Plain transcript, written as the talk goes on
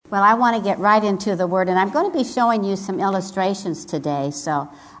Well, I want to get right into the Word, and I'm going to be showing you some illustrations today. So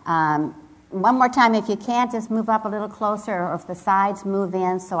one more time, if you can't, just move up a little closer, or if the sides move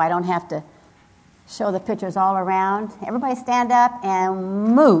in so I don't have to show the pictures all around. Everybody stand up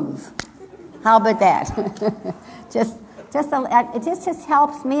and move. How about that? It just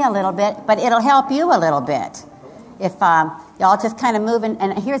helps me a little bit, but it'll help you a little bit. If y'all just kind of move,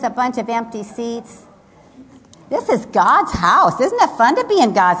 and here's a bunch of empty seats. This is God's house. Isn't it fun to be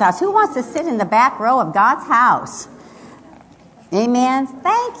in God's house? Who wants to sit in the back row of God's house? Amen.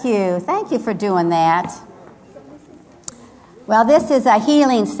 Thank you. Thank you for doing that. Well, this is a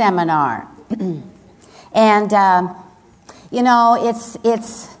healing seminar. And,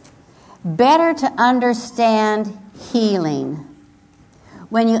 it's better to understand healing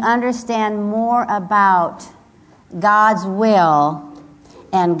when you understand more about God's will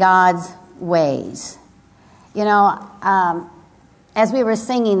and God's ways. As we were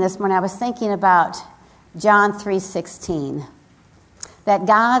singing this morning, I was thinking about John 3:16, that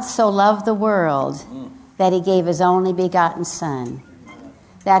God so loved the world that he gave his only begotten Son,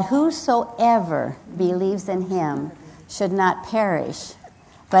 that whosoever believes in him should not perish,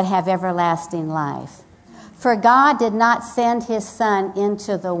 but have everlasting life. For God did not send his Son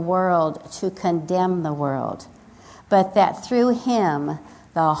into the world to condemn the world, but that through him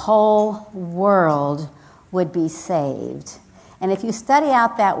the whole world would be saved. And if you study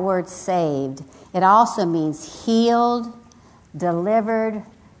out that word saved, it also means healed, delivered,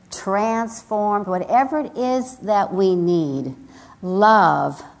 transformed, whatever it is that we need.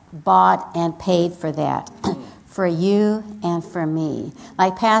 Love bought and paid for that, for you and for me.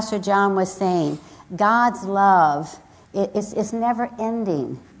 Like Pastor John was saying, God's love, it's never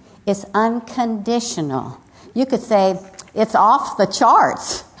ending. It's unconditional. You could say it's off the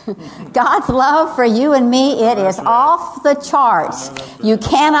charts. God's love for you and me, it is off the charts. You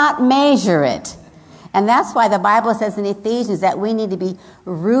cannot measure it. And that's why the Bible says in Ephesians that we need to be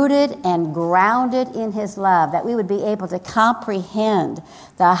rooted and grounded in his love, that we would be able to comprehend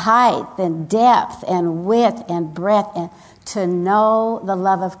the height and depth and width and breadth, and to know the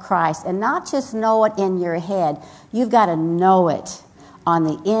love of Christ. And not just know it in your head. You've got to know it on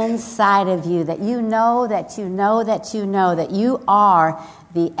the inside of you, that you know that you know that you know that you are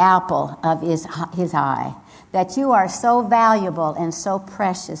the apple of his eye, that you are so valuable and so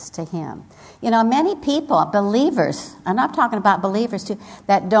precious to him. Many people, believers, and I'm talking about believers too,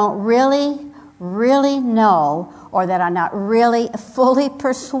 that don't really know, or that are not really fully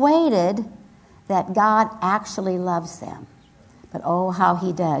persuaded that God actually loves them. But oh, how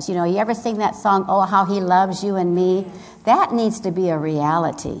he does. You ever sing that song, Oh, How He Loves You and Me? That needs to be a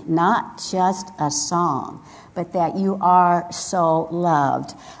reality, not just a song, but that you are so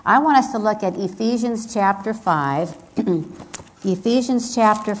loved. I want us to look at Ephesians chapter 5. Ephesians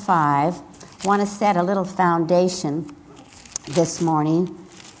chapter 5. I want to set a little foundation this morning.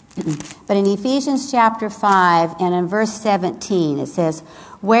 But in Ephesians chapter 5 and in verse 17, it says,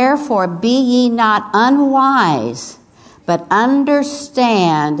 Wherefore be ye not unwise, but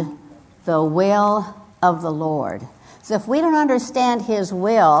understand the will of the Lord. So if we don't understand his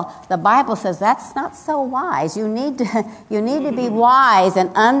will, the Bible says that's not so wise. You need to be wise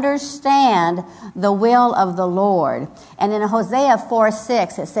and understand the will of the Lord. And in Hosea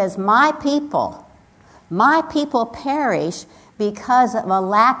 4:6, it says, My people perish because of a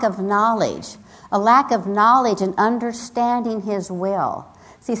lack of knowledge and understanding his will.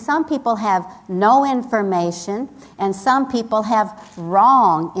 See, some people have no information, and some people have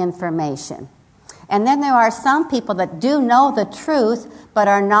wrong information. And then there are some people that do know the truth, but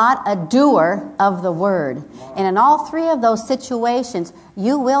are not a doer of the word. And in all three of those situations,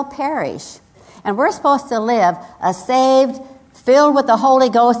 you will perish. And we're supposed to live a saved, filled with the Holy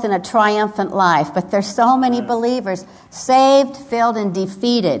Ghost, and a triumphant life. But there's so many believers saved, filled, and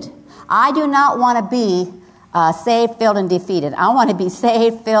defeated. I do not want to be saved, filled, and defeated. I want to be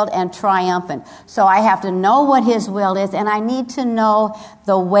saved, filled, and triumphant. So I have to know what his will is, and I need to know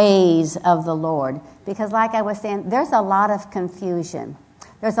the ways of the Lord. Because like I was saying, there's a lot of confusion.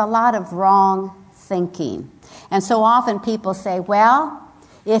 There's a lot of wrong thinking. And so often people say, well,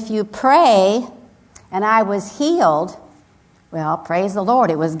 if you pray and I was healed, well, praise the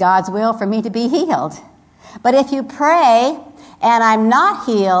Lord, it was God's will for me to be healed. But if you pray and I'm not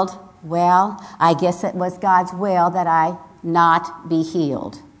healed, well, I guess it was God's will that I not be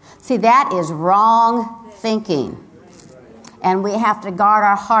healed. See, that is wrong thinking. And we have to guard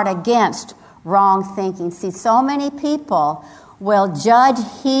our heart against wrong thinking. See, so many people will judge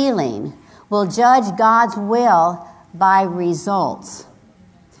healing, will judge God's will by results.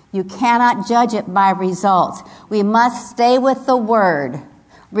 You cannot judge it by results. We must stay with the Word.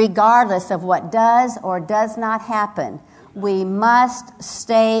 regardless of what does or does not happen. We must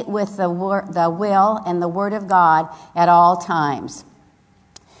stay with the will and the Word of God at all times.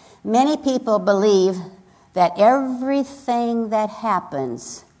 Many people believe that everything that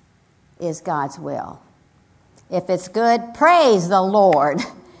happens is God's will. If it's good, praise the Lord.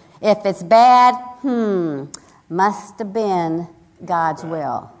 If it's bad, must have been God's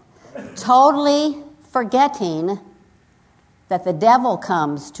will. Totally forgetting that the devil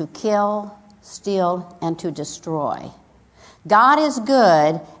comes to kill, steal, and to destroy. God is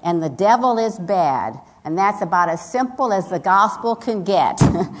good and the devil is bad. And that's about as simple as the gospel can get.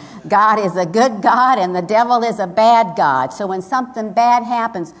 God is a good God and the devil is a bad God. So when something bad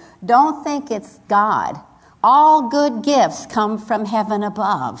happens, don't think it's God. All good gifts come from heaven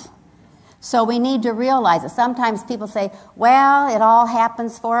above. So we need to realize that sometimes people say, well, it all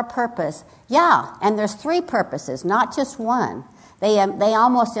happens for a purpose. Yeah, and there's 3 purposes, not just one. They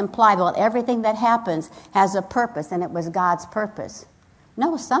almost imply, well, everything that happens has a purpose, and it was God's purpose.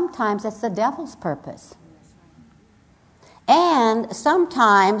 No, sometimes it's the devil's purpose. And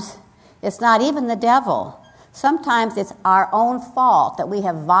sometimes it's not even the devil. Sometimes it's our own fault that we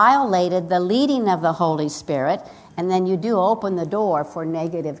have violated the leading of the Holy Spirit, and then you do open the door for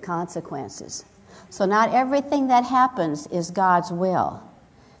negative consequences. So not everything that happens is God's will.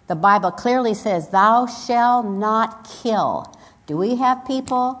 The Bible clearly says, thou shalt not kill. Do we have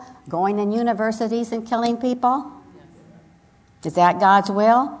people going in universities and killing people? Is that God's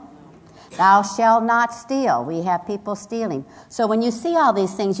will? Thou shalt not steal. We have people stealing. So when you see all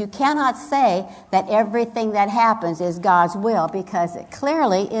these things, you cannot say that everything that happens is God's will, because it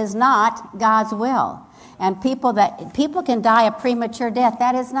clearly is not God's will. And people can die a premature death.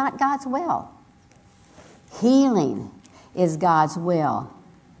 That is not God's will. Healing is God's will.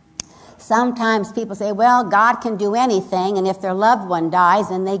 Sometimes people say, well, God can do anything, and if their loved one dies,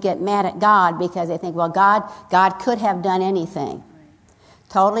 then they get mad at God because they think, well, God could have done anything.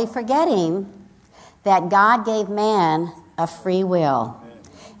 Totally forgetting that God gave man a free will.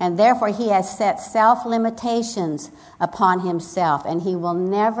 And therefore he has set self-limitations upon himself, and he will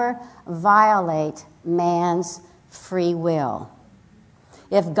never violate man's free will.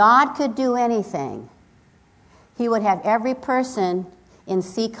 If God could do anything, he would have every person in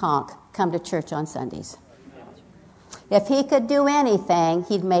Seekonk come to church on Sundays. If he could do anything,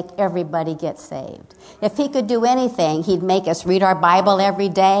 he'd make everybody get saved. If he could do anything, he'd make us read our Bible every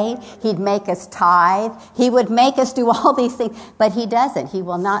day. He'd make us tithe. He would make us do all these things. But he doesn't. He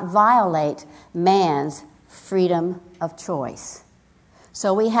will not violate man's freedom of choice.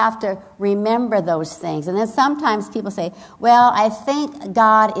 So we have to remember those things. And then sometimes people say, well, I think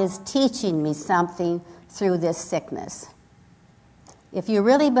God is teaching me something through this sickness. If you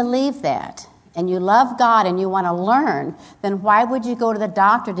really believe that, and you love God and you want to learn, then why would you go to the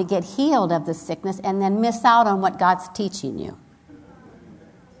doctor to get healed of the sickness and then miss out on what God's teaching you?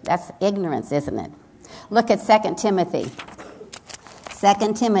 That's ignorance, isn't it? Look at 2 Timothy.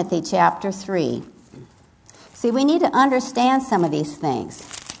 2 Timothy chapter 3. See, we need to understand some of these things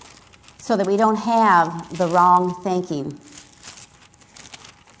so that we don't have the wrong thinking.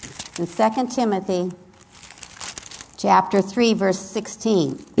 In 2 Timothy chapter 3, verse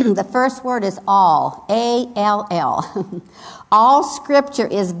 16. The first word is all, A-L-L. All Scripture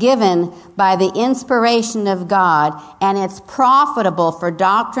is given by the inspiration of God, and it's profitable for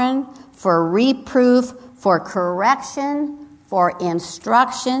doctrine, for reproof, for correction, for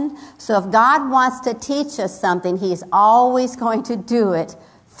instruction. So if God wants to teach us something, He's always going to do it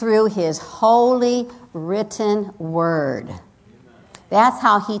through His holy written word. That's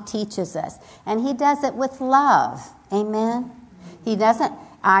how He teaches us. And He does it with love. Amen? He doesn't,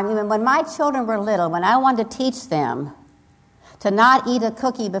 when my children were little, when I wanted to teach them to not eat a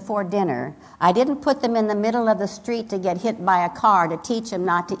cookie before dinner, I didn't put them in the middle of the street to get hit by a car to teach them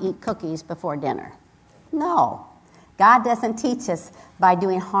not to eat cookies before dinner. No. God doesn't teach us by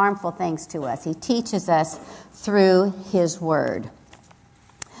doing harmful things to us. He teaches us through His Word.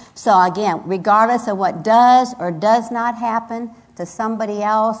 So again, regardless of what does or does not happen to somebody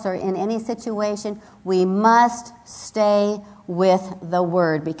else or in any situation, we must stay with the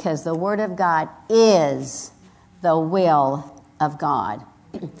Word, because the Word of God is the will of God.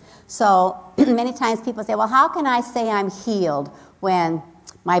 So many times people say, well, how can I say I'm healed when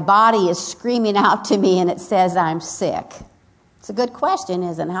my body is screaming out to me and it says I'm sick? It's a good question,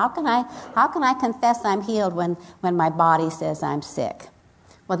 isn't it? How can I confess I'm healed when my body says I'm sick?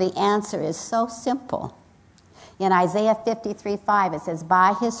 Well, the answer is so simple. In Isaiah 53:5, it says,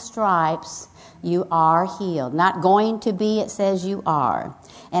 by His stripes you are healed. Not going to be, it says you are.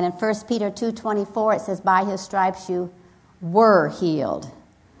 And in 1 Peter 2:24, it says, by His stripes you were healed.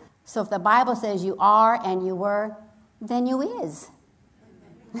 So if the Bible says you are and you were, then you is.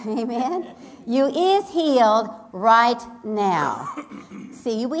 Amen? You is healed right now.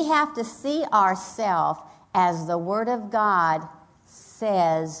 See, we have to see ourselves as the Word of God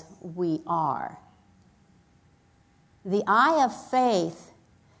says we are. The eye of faith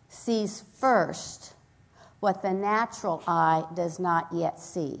sees first what the natural eye does not yet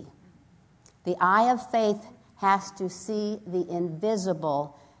see. The eye of faith has to see the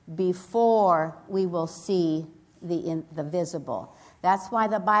invisible before we will see the visible. That's why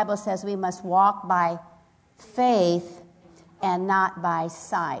the Bible says we must walk by faith and not by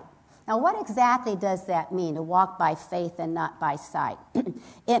sight. Now, what exactly does that mean, to walk by faith and not by sight?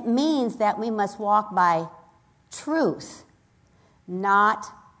 It means that we must walk by truth, not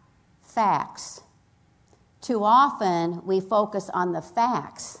facts. Too often, we focus on the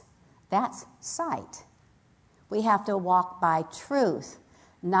facts. That's sight. We have to walk by truth,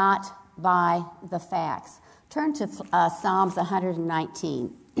 not by the facts. Turn to Psalms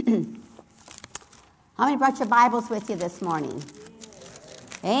 119. How many brought your Bibles with you this morning?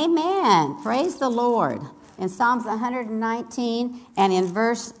 Amen. Praise the Lord. In Psalms 119 and in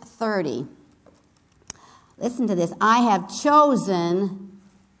verse 30. Listen to this. I have chosen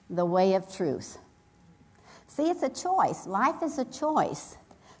the way of truth. See, it's a choice. Life is a choice.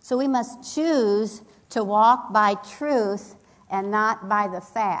 So we must choose to walk by truth and not by the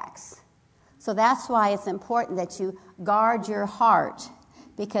facts. So that's why it's important that you guard your heart,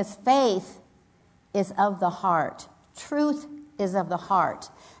 because faith is of the heart. Truth is of the heart.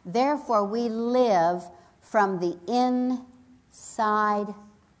 Therefore, we live from the inside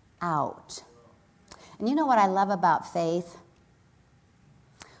out. And you know what I love about faith?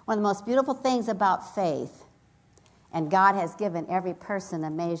 One of the most beautiful things about faith, and God has given every person a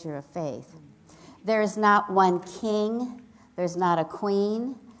measure of faith. There is not one king, there's not a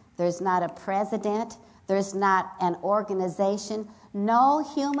queen, there's not a president, there's not an organization. No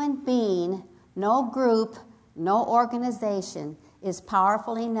human being, no group, no organization is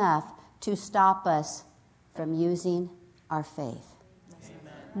powerful enough to stop us from using our faith.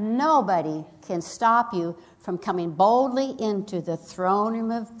 Amen. Nobody can stop you from coming boldly into the throne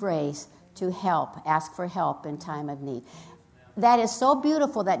room of grace to help, ask for help in time of need. That is so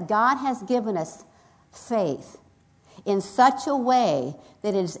beautiful that God has given us faith in such a way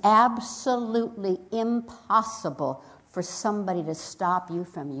that it is absolutely impossible for somebody to stop you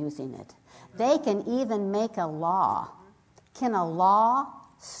from using it. They can even make a law. Can a law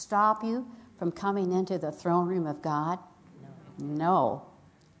stop you from coming into the throne room of God? No.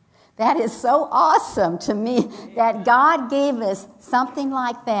 That is so awesome to me that God gave us something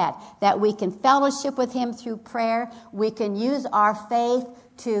like that we can fellowship with Him through prayer. We can use our faith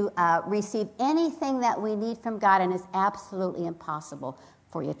to receive anything that we need from God, and it's absolutely impossible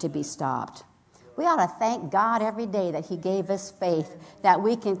for you to be stopped. We ought to thank God every day that He gave us faith, that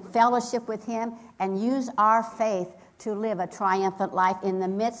we can fellowship with Him and use our faith to live a triumphant life in the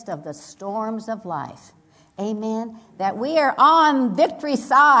midst of the storms of life. Amen. That we are on victory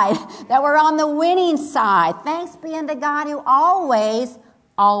side, that we're on the winning side. Thanks be unto God who always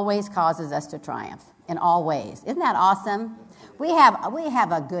causes us to triumph in all ways. Isn't that awesome? We have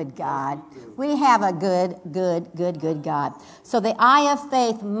a good God. We have a good God. So the eye of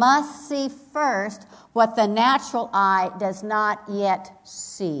faith must see first what the natural eye does not yet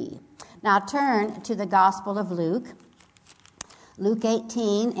see. Now turn to the Gospel of Luke. Luke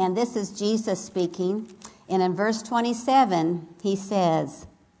 18, and this is Jesus speaking. And in verse 27, he says,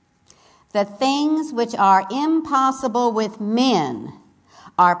 "The things which are impossible with men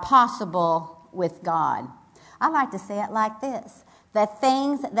are possible with God." I like to say it like this: the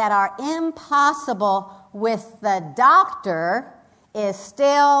things that are impossible with the doctor is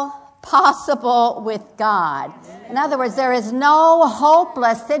still possible with God. In other words, there is no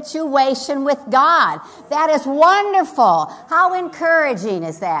hopeless situation with God. That is wonderful. How encouraging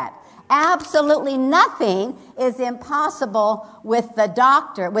is that? Absolutely nothing is impossible with the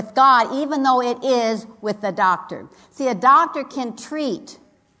doctor, with God, even though it is with the doctor. See, a doctor can treat,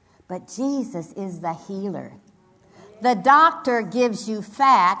 but Jesus is the healer. The doctor gives you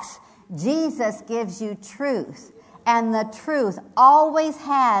facts. Jesus gives you truth. And the truth always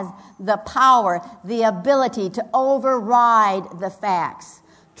has the power, the ability to override the facts.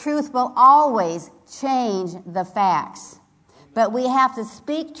 Truth will always change the facts. But we have to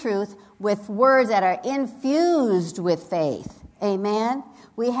speak truth with words that are infused with faith. Amen?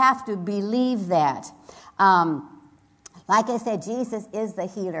 We have to believe that. Like I said, Jesus is the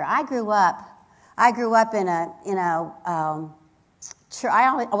healer. I grew up in a church.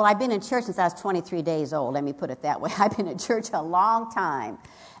 I've been in church since I was 23 days old. Let me put it that way. I've been in church a long time.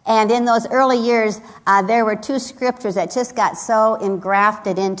 And in those early years, there were two scriptures that just got so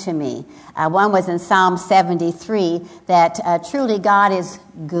engrafted into me. One was in Psalm 73, that truly God is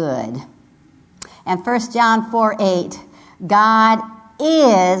good. And 1 John 4:8, God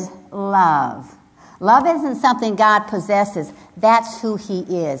is love. Love isn't something God possesses. That's who he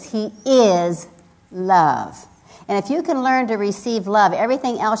is. He is love. And if you can learn to receive love,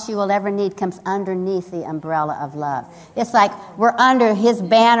 everything else you will ever need comes underneath the umbrella of love. It's like we're under his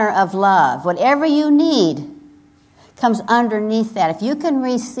banner of love. Whatever you need comes underneath that. If you can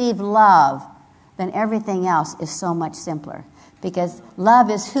receive love, then everything else is so much simpler. Because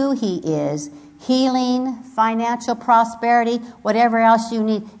love is who he is. Healing, financial prosperity, whatever else you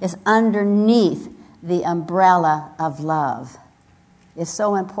need is underneath the umbrella of love. It's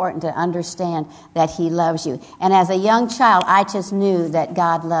so important to understand that he loves you. And as a young child, I just knew that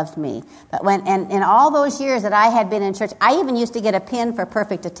God loved me. But in all those years that I had been in church, I even used to get a pin for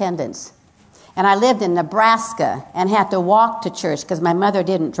perfect attendance. And I lived in Nebraska and had to walk to church because my mother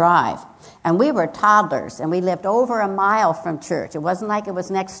didn't drive. And we were toddlers, and we lived over a mile from church. It wasn't like it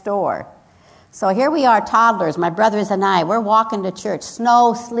was next door. So here we are, toddlers, my brothers and I. We're walking to church,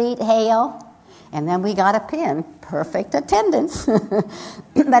 snow, sleet, hail. And then we got a pin, perfect attendance.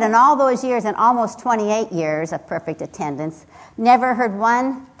 But in all those years, in almost 28 years of perfect attendance, never heard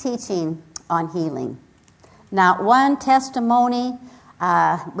one teaching on healing. Not one testimony.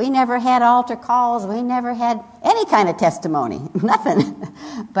 We never had altar calls. We never had any kind of testimony. Nothing.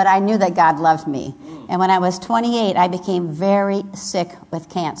 But I knew that God loved me. And when I was 28, I became very sick with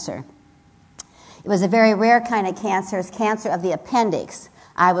cancer. It was a very rare kind of cancer. It's cancer of the appendix.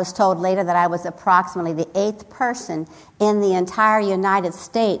 I was told later that I was approximately the 8th person in the entire United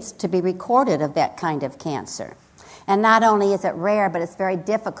States to be recorded of that kind of cancer. And not only is it rare, but it's very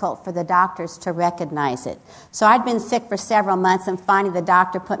difficult for the doctors to recognize it. So I'd been sick for several months, and finally the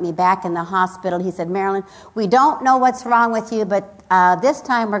doctor put me back in the hospital. He said, Marilyn, we don't know what's wrong with you, but this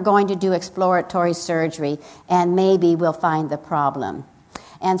time we're going to do exploratory surgery, and maybe we'll find the problem.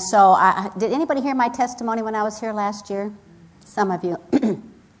 And so, did anybody hear my testimony when I was here last year? Some of you.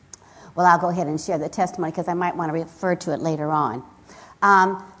 Well, I'll go ahead and share the testimony because I might want to refer to it later on.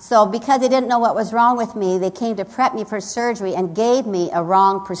 So because they didn't know what was wrong with me, they came to prep me for surgery and gave me a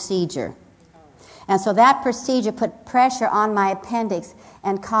wrong procedure. And so that procedure put pressure on my appendix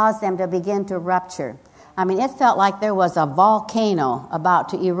and caused them to begin to rupture. I mean, it felt like there was a volcano about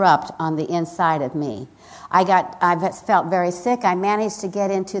to erupt on the inside of me. I felt very sick. I managed to get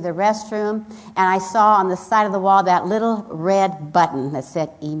into the restroom, and I saw on the side of the wall that little red button that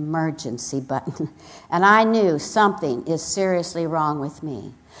said emergency button. And I knew something is seriously wrong with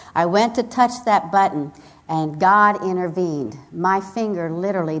me. I went to touch that button, and God intervened. My finger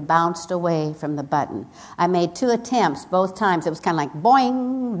literally bounced away from the button. I made 2 attempts. Both times it was kind of like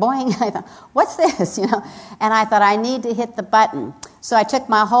boing, boing. I thought, what's this? And I thought, I need to hit the button. So I took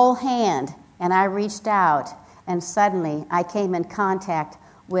my whole hand and I reached out, and suddenly I came in contact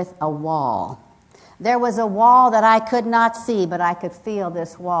with a wall. There was a wall that I could not see, but I could feel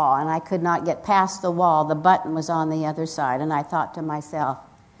this wall, and I could not get past the wall. The button was on the other side, and I thought to myself,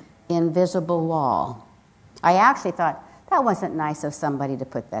 invisible wall. I actually thought, that wasn't nice of somebody to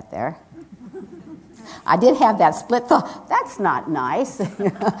put that there. I did have that split thought, that's not nice.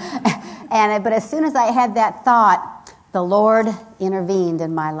 But as soon as I had that thought, the Lord intervened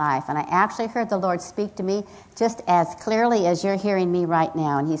in my life, and I actually heard the Lord speak to me just as clearly as you're hearing me right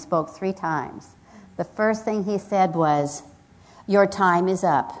now, and he spoke 3 times. The first thing he said was, your time is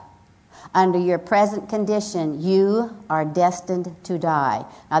up. Under your present condition, you are destined to die.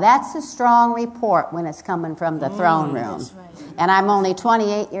 Now, that's a strong report when it's coming from the throne room. That's right. And I'm only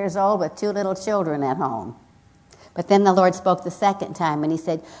 28 years old with 2 little children at home. But then the Lord spoke the second time, and he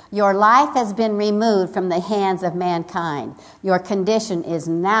said, your life has been removed from the hands of mankind. Your condition is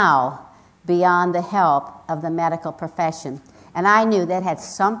now beyond the help of the medical profession. And I knew that had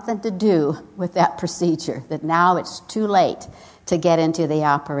something to do with that procedure, that now it's too late to get into the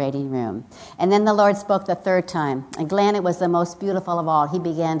operating room. And then the Lord spoke the 3rd time. And Glenn, it was the most beautiful of all. He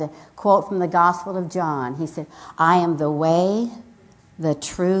began to quote from the Gospel of John. He said, I am the way, the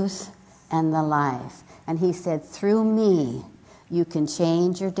truth, and the life. And he said, through me, you can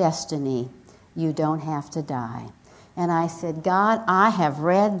change your destiny. You don't have to die. And I said, God, I have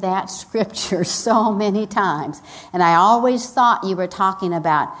read that scripture so many times. And I always thought you were talking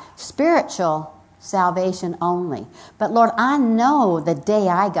about spiritual salvation only. But Lord, I know the day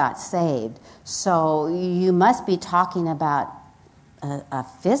I got saved. So you must be talking about a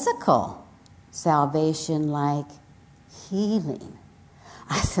physical salvation like healing.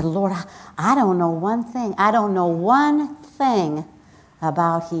 I said, Lord, I don't know one thing. I don't know one thing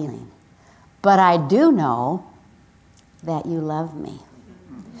about healing. But I do know that you love me.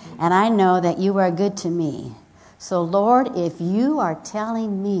 And I know that you are good to me. So, Lord, if you are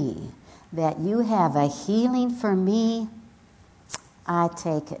telling me that you have a healing for me, I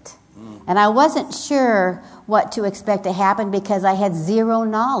take it. And I wasn't sure what to expect to happen because I had zero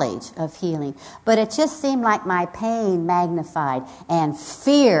knowledge of healing. But it just seemed like my pain magnified and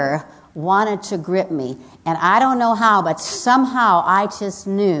fear wanted to grip me. And I don't know how, but somehow I just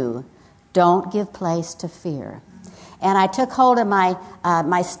knew, don't give place to fear. And I took hold of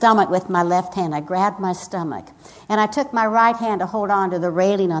my stomach with my left hand. I grabbed my stomach. And I took my right hand to hold on to the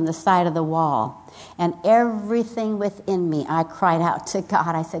railing on the side of the wall. And everything within me, I cried out to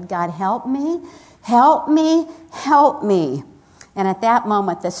God. I said, God, help me, help me, help me. And at that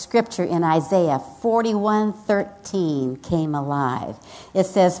moment, the scripture in Isaiah 41:13 came alive. It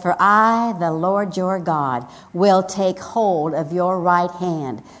says, for I, the Lord your God, will take hold of your right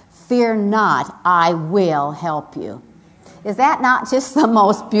hand. Fear not, I will help you. Is that not just the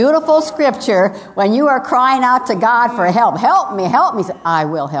most beautiful scripture when you are crying out to God for help? Help me, help me. I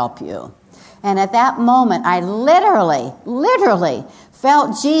will help you. And at that moment, I literally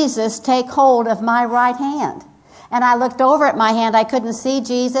felt Jesus take hold of my right hand. And I looked over at my hand. I couldn't see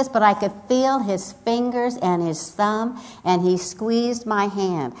Jesus, but I could feel his fingers and his thumb, and he squeezed my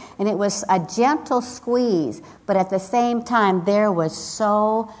hand. And it was a gentle squeeze, but at the same time, there was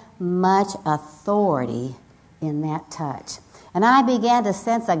so much authority in that touch. And I began to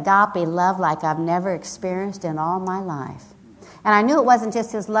sense agape love like I've never experienced in all my life. And I knew it wasn't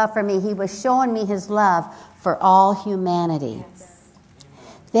just his love for me. He was showing me his love for all humanity.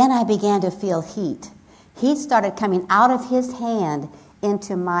 Then I began to feel heat. Heat started coming out of his hand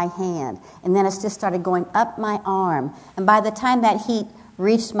into my hand. And then it just started going up my arm. And by the time that heat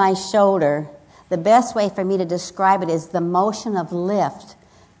reached my shoulder, the best way for me to describe it is the motion of lift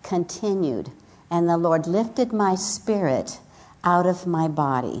continued. And the Lord lifted my spirit out of my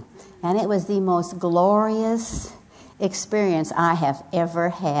body. And it was the most glorious experience I have ever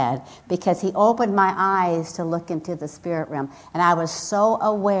had, because he opened my eyes to look into the spirit realm. And I was so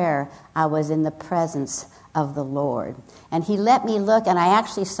aware I was in the presence of the Lord. And he let me look, and I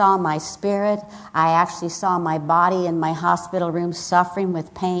actually saw my spirit. I actually saw my body in my hospital room suffering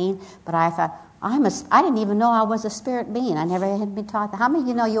with pain. But I thought, I didn't even know I was a spirit being. I never had been taught that. How many of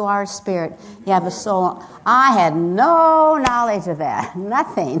you know you are a spirit? You have a soul. I had no knowledge of that.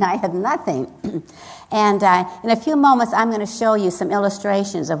 Nothing. I had nothing. And in a few moments, I'm going to show you some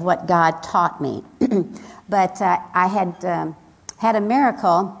illustrations of what God taught me. But I had a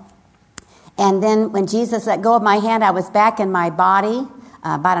miracle. And then when Jesus let go of my hand, I was back in my body.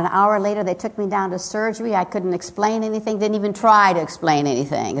 About an hour later, they took me down to surgery. I couldn't explain anything, didn't even try to explain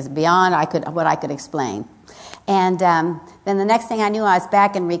anything. It's beyond what I could explain. And then the next thing I knew, I was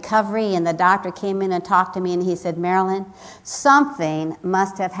back in recovery, and the doctor came in and talked to me, and he said, Marilyn, something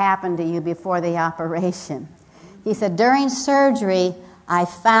must have happened to you before the operation. He said, during surgery, I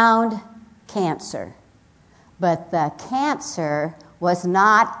found cancer. But the cancer was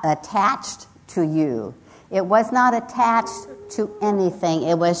not attached to you. It was not attached to anything.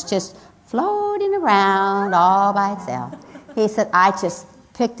 It was just floating around all by itself. He said, I just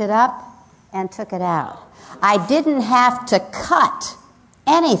picked it up and took it out. I didn't have to cut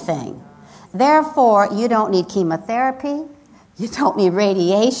anything. Therefore, you don't need chemotherapy. You don't need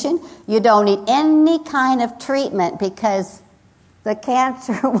radiation. You don't need any kind of treatment because the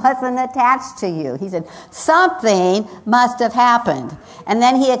cancer wasn't attached to you. He said, something must have happened. And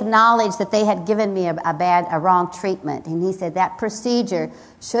then he acknowledged that they had given me a wrong treatment. And he said, that procedure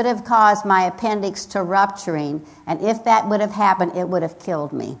should have caused my appendix to rupturing. And if that would have happened, it would have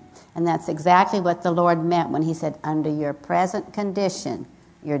killed me. And that's exactly what the Lord meant when he said, under your present condition,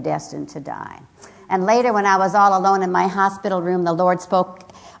 you're destined to die. And later, when I was all alone in my hospital room, the Lord spoke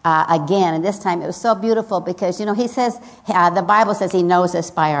again, and this time it was so beautiful because, he says, the Bible says he knows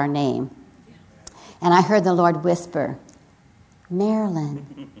us by our name. And I heard the Lord whisper,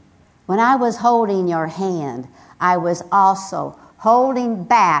 Marilyn, when I was holding your hand, I was also holding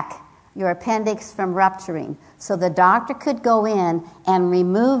back your appendix from rupturing so the doctor could go in and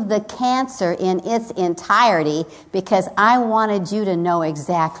remove the cancer in its entirety because I wanted you to know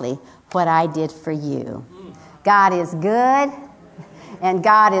exactly what I did for you. God is good. And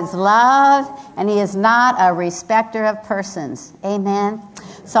God is love, and he is not a respecter of persons. Amen.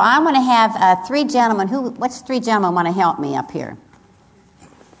 So I'm going to have three gentlemen. Which three gentlemen want to help me up here?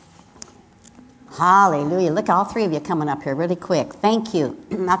 Hallelujah. Look, all three of you coming up here really quick. Thank you.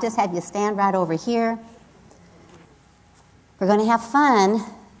 I'll just have you stand right over here. We're going to have fun.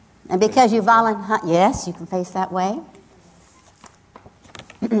 And because you volunteer, yes, you can face that way.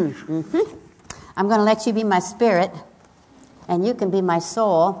 I'm going to let you be my spirit, and you can be my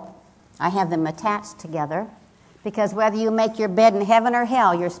soul. I have them attached together, because whether you make your bed in heaven or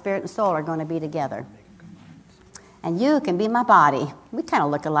hell, your spirit and soul are going to be together. And you can be my body. We kind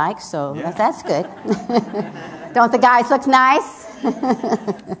of look alike, so that's good. Don't the guys look nice?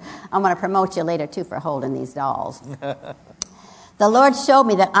 I'm going to promote you later, too, for holding these dolls. The Lord showed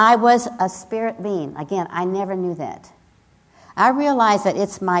me that I was a spirit being. Again, I never knew that. I realized that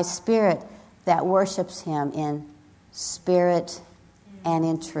it's my spirit that worships him in spirit and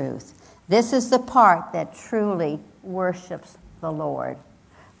in truth. This is the part that truly worships the Lord.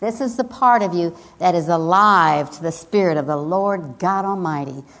 This is the part of you that is alive to the Spirit of the Lord God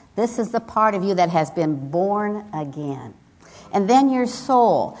Almighty. This is the part of you that has been born again. And then your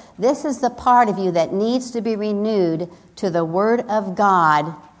soul. This is the part of you that needs to be renewed to the Word of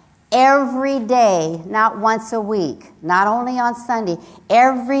God every day, not once a week, not only on Sunday.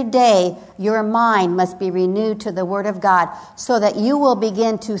 Every day your mind must be renewed to the Word of God so that you will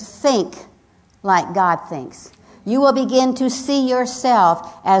begin to think like God thinks. You will begin to see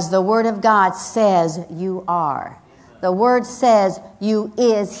yourself as the Word of God says you are. The Word says you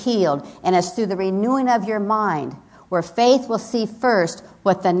is healed. And it's through the renewing of your mind where faith will see first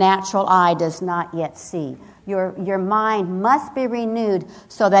what the natural eye does not yet see. Your mind must be renewed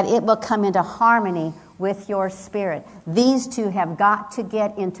so that it will come into harmony with your spirit. These two have got to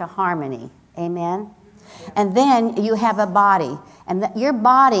get into harmony. Amen? And then you have a body. And your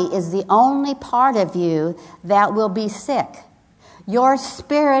body is the only part of you that will be sick. Your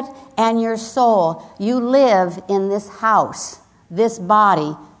spirit and your soul, you live in this house, this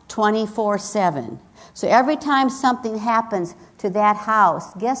body, 24/7. So every time something happens to that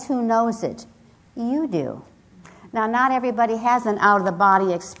house, guess who knows it? You do. Now, not everybody has an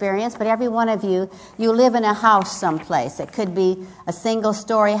out-of-the-body experience, but every one of you, you live in a house someplace. It could be a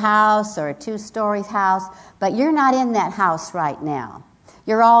single-story house or a two-story house, but you're not in that house right now.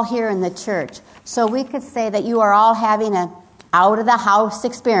 You're all here in the church. So we could say that you are all having an out-of-the-house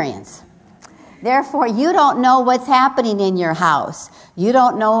experience. Therefore, you don't know what's happening in your house. You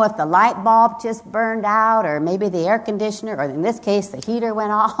don't know if the light bulb just burned out or maybe the air conditioner, or in this case, the heater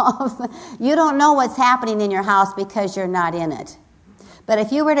went off. You don't know what's happening in your house because you're not in it. But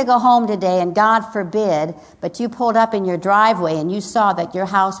if you were to go home today, and God forbid, but you pulled up in your driveway and you saw that your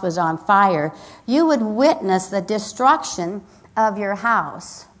house was on fire, you would witness the destruction of your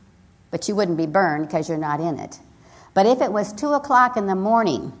house. But you wouldn't be burned because you're not in it. But if it was 2 o'clock in the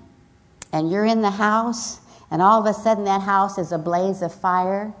morning, and you're in the house, and all of a sudden that house is a blaze of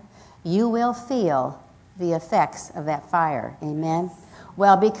fire, you will feel the effects of that fire. Amen?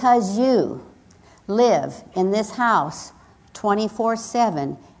 Well, because you live in this house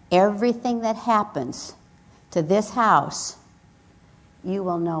 24/7, everything that happens to this house, you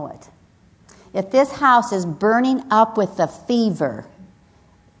will know it. If this house is burning up with a fever,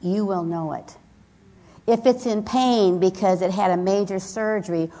 you will know it. If it's in pain because it had a major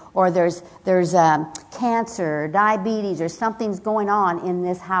surgery, or there's cancer or diabetes or something's going on in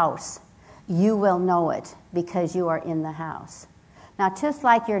this house, you will know it because you are in the house. Now, just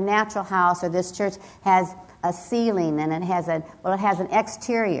like your natural house or this church has a ceiling and it has an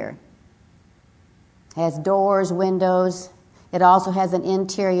exterior. It has doors, windows. It also has an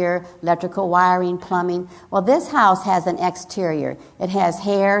interior, electrical wiring, plumbing. Well, this house has an exterior. It has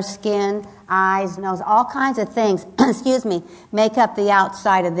hair, skin, eyes, nose, all kinds of things, make up the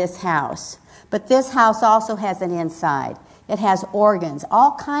outside of this house. But this house also has an inside. It has organs,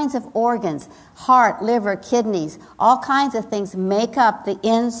 all kinds of organs, heart, liver, kidneys, all kinds of things make up the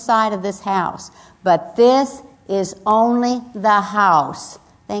inside of this house. But this is only the house,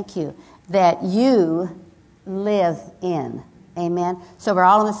 thank you, that you live in. Amen. So we're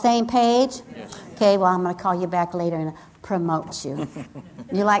all on the same page? Yes. Okay, well, I'm going to call you back later and promote you.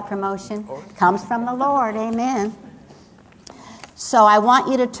 You like promotion? Comes from the Lord. Amen. So I want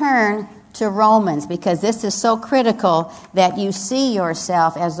you to turn to Romans, because this is so critical that you see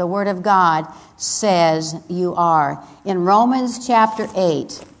yourself as the Word of God says you are. In Romans chapter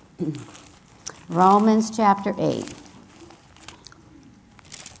 8. Romans chapter 8.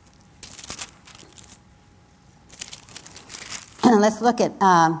 Let's look at,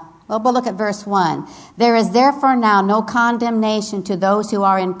 we'll look at verse 1. There is therefore now no condemnation to those who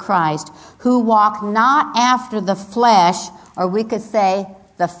are in Christ, who walk not after the flesh, or we could say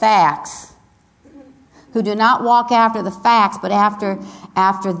the facts, who do not walk after the facts, but after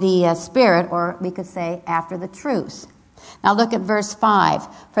the Spirit, or we could say after the truth. Now look at verse 5.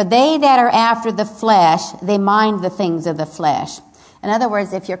 For they that are after the flesh, they mind the things of the flesh. In other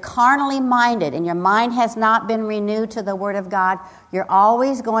words, if you're carnally minded and your mind has not been renewed to the Word of God, you're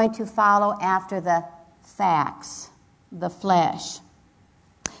always going to follow after the facts, the flesh.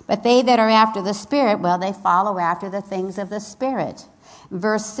 But they that are after the Spirit, well, they follow after the things of the Spirit.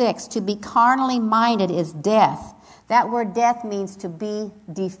 Verse 6, to be carnally minded is death. That word death means to be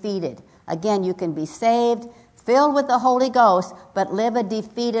defeated. Again, you can be saved, filled with the Holy Ghost, but live a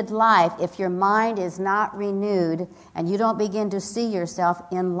defeated life if your mind is not renewed and you don't begin to see yourself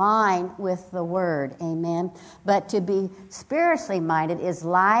in line with the Word. Amen. But to be spiritually minded is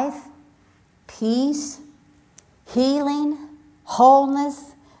life, peace, healing,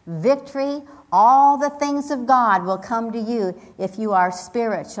 wholeness, victory. All the things of God will come to you if you are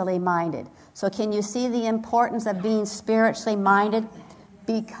spiritually minded. So can you see the importance of being spiritually minded?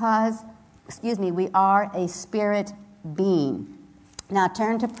 Because we are a spirit being. Now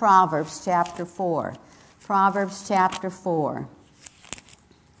turn to Proverbs chapter 4. Proverbs chapter 4.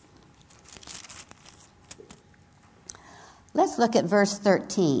 Let's look at verse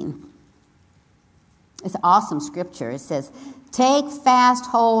 13. It's awesome scripture. It says, take fast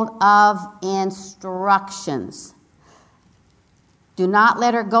hold of instructions. Do not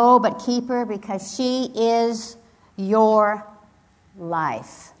let her go, but keep her, because she is your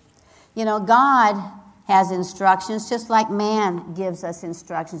life. You know, God has instructions just like man gives us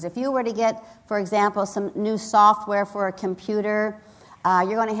instructions. If you were to get, for example, some new software for a computer,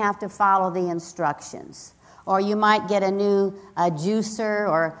 you're going to have to follow the instructions. Or you might get a new juicer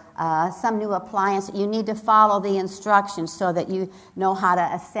or some new appliance. You need to follow the instructions so that you know how to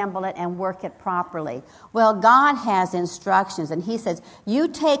assemble it and work it properly. Well, God has instructions, and He says, you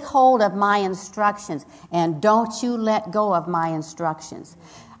take hold of my instructions and don't you let go of my instructions.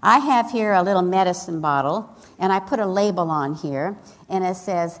 I have here a little medicine bottle, and I put a label on here, and it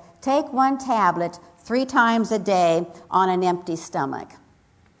says, take 1 tablet 3 times a day on an empty stomach.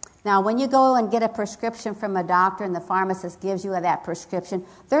 Now, when you go and get a prescription from a doctor and the pharmacist gives you that prescription,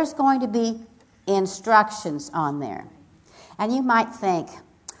 there's going to be instructions on there. And you might think,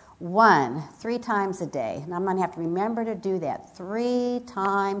 3 times a day. And I'm going to have to remember to do that 3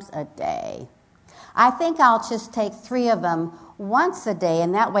 times a day. I think I'll just take 3 of them once a day,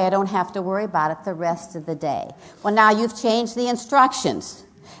 and that way I don't have to worry about it the rest of the day. Well, now you've changed the instructions.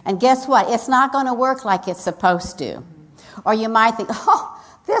 And guess what? It's not going to work like it's supposed to. Or you might think,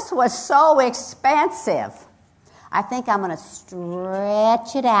 this was so expensive. I think I'm going to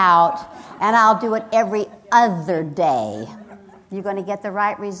stretch it out, and I'll do it every other day. You going to get the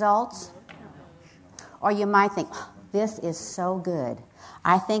right results? Or you might think, this is so good.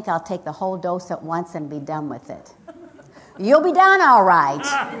 I think I'll take the whole dose at once and be done with it. You'll be done all right.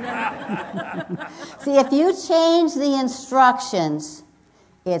 See, if you change the instructions,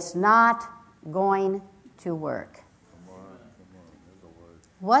 it's not going to work.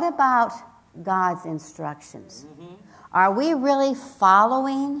 What about God's instructions? Are we really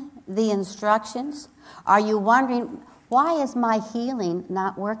following the instructions? Are you wondering, why is my healing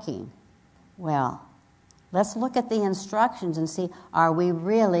not working? Well, let's look at the instructions and see, are we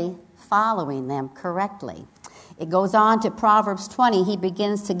really following them correctly? It goes on to Proverbs 20. He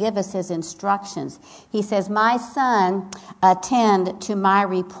begins to give us his instructions. He says, my son, attend to my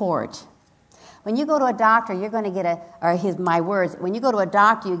report. When you go to a doctor, you're going to get when you go to a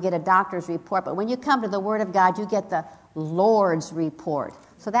doctor, you get a doctor's report. But when you come to the Word of God, you get the Lord's report.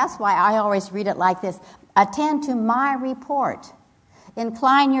 So that's why I always read it like this. Attend to my report.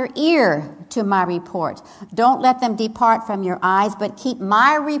 Incline your ear to my report. Don't let them depart from your eyes, but keep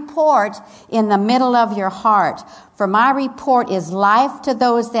my report in the middle of your heart. For my report is life to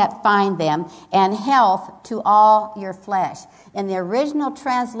those that find them, and health to all your flesh. In the original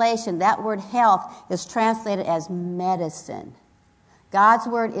translation, that word health is translated as medicine. God's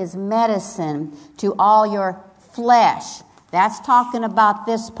word is medicine to all your flesh. That's talking about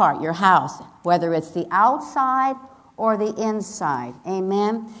this part, your house, whether it's the outside or the inside.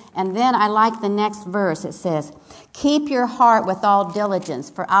 Amen? And then I like the next verse. It says, keep your heart with all diligence,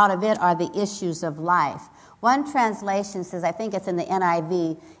 for out of it are the issues of life. One translation says, I think it's in the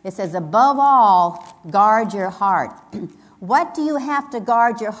NIV, it says, above all, guard your heart. What do you have to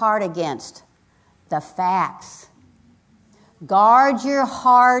guard your heart against? The facts. Guard your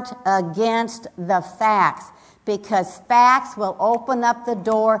heart against the facts, because facts will open up the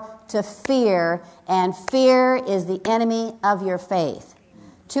door to fear, and fear is the enemy of your faith.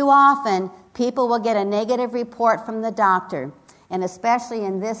 Too often, people will get a negative report from the doctor, and especially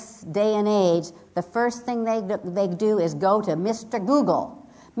in this day and age, the first thing they do is go to Mr. Google.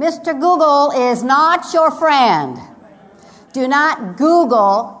 Mr. Google is not your friend. Do not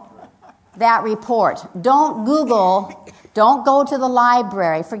Google that report. Don't Google Don't go to the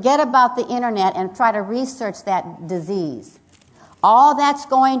library. Forget about the internet and try to research that disease. All that's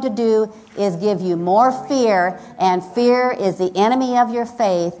going to do is give you more fear, and fear is the enemy of your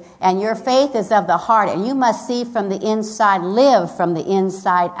faith, and your faith is of the heart, and you must see from the inside, live from the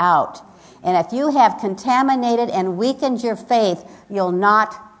inside out. And if you have contaminated and weakened your faith, you'll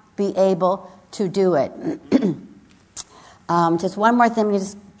not be able to do it. Just one more thing,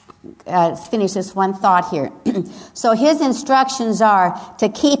 just finish this one thought here. So his instructions are to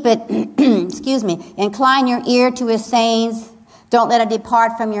keep it, incline your ear to his sayings. Don't let it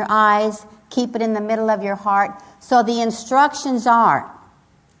depart from your eyes. Keep it in the middle of your heart. So the instructions are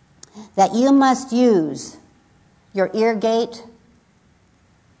that you must use your ear gate,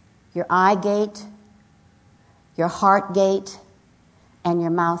 your eye gate, your heart gate, and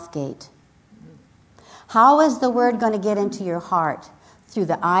your mouth gate. How is the word going to get into your heart? Through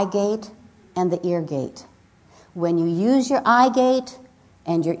the eye gate and the ear gate. When you use your eye gate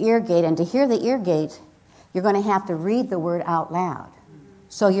and your ear gate, and to hear the ear gate, you're going to have to read the word out loud.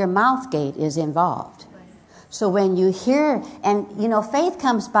 So your mouth gate is involved. So when you hear, and faith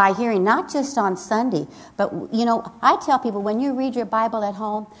comes by hearing, not just on Sunday, but I tell people, when you read your Bible at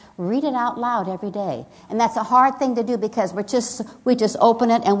home, read it out loud every day. And that's a hard thing to do because we just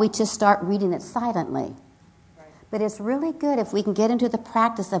open it and we just start reading it silently. But it's really good if we can get into the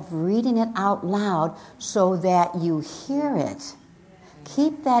practice of reading it out loud so that you hear it.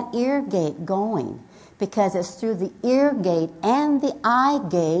 Keep that ear gate going, because it's through the ear gate and the eye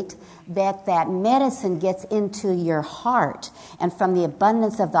gate that medicine gets into your heart. And from the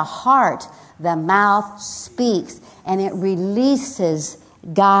abundance of the heart, the mouth speaks, and it releases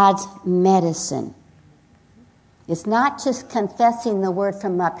God's medicine. It's not just confessing the word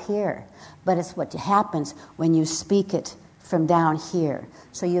from up here, but it's what happens when you speak it from down here.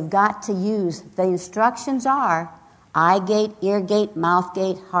 So you've got to use, the instructions are eye gate, ear gate, mouth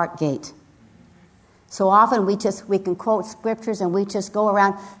gate, heart gate. So often we can quote scriptures and we just go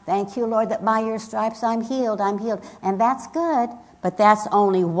around, thank you, Lord, that by your stripes I'm healed, I'm healed. And that's good, but that's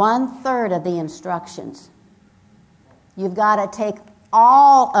only 1/3 of the instructions. You've got to take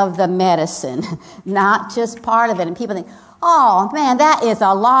all of the medicine, not just part of it. And people think, oh man, that is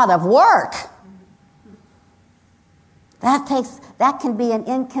a lot of work. That can be an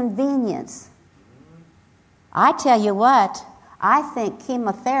inconvenience. I tell you what, I think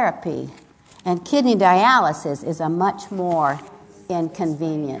chemotherapy and kidney dialysis is a much more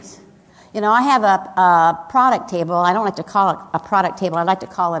inconvenience. I have a product table. I don't like to call it a product table. I like to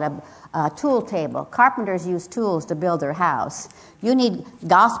call it a tool table. Carpenters use tools to build their house. You need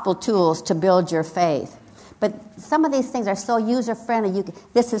gospel tools to build your faith. But some of these things are so user-friendly.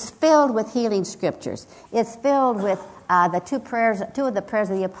 This is filled with healing scriptures. It's filled with two of the prayers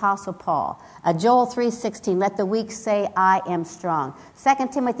of the Apostle Paul. Joel 3:16, let the weak say, I am strong.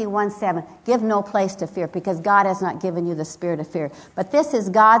 2 Timothy 1:7, give no place to fear, because God has not given you the spirit of fear. But this is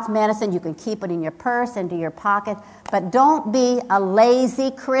God's medicine. You can keep it in your purse, into your pocket. But don't be a lazy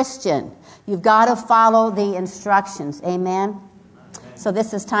Christian. You've got to follow the instructions. Amen? So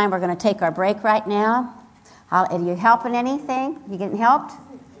this is time we're going to take our break right now. Are you helping anything? You getting helped?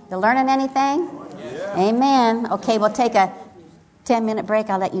 You learning anything? Yeah. Amen. Okay, we'll take a 10-minute break.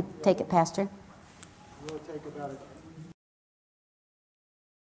 I'll let you take it, Pastor. We'll take about